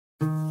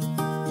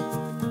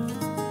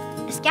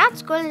The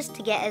Scout's goal is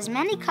to get as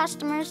many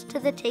customers to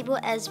the table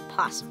as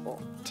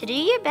possible. To do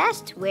your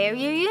best, wear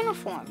your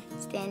uniform.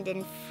 Stand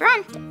in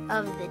front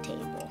of the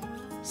table.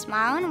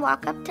 Smile and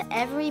walk up to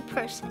every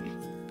person.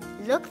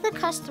 Look the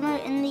customer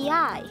in the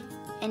eye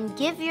and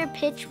give your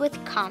pitch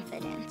with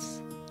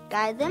confidence.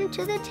 Guide them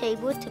to the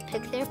table to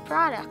pick their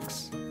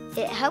products.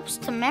 It helps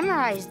to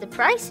memorize the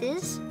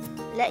prices.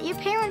 Let your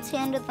parents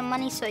handle the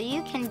money so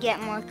you can get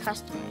more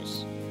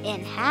customers.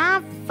 And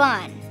have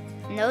fun.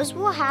 No's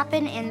will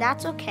happen, and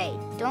that's okay.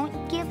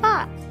 Don't give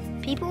up.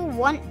 People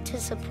want to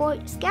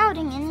support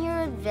Scouting in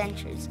your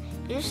adventures.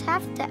 You just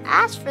have to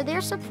ask for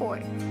their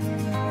support.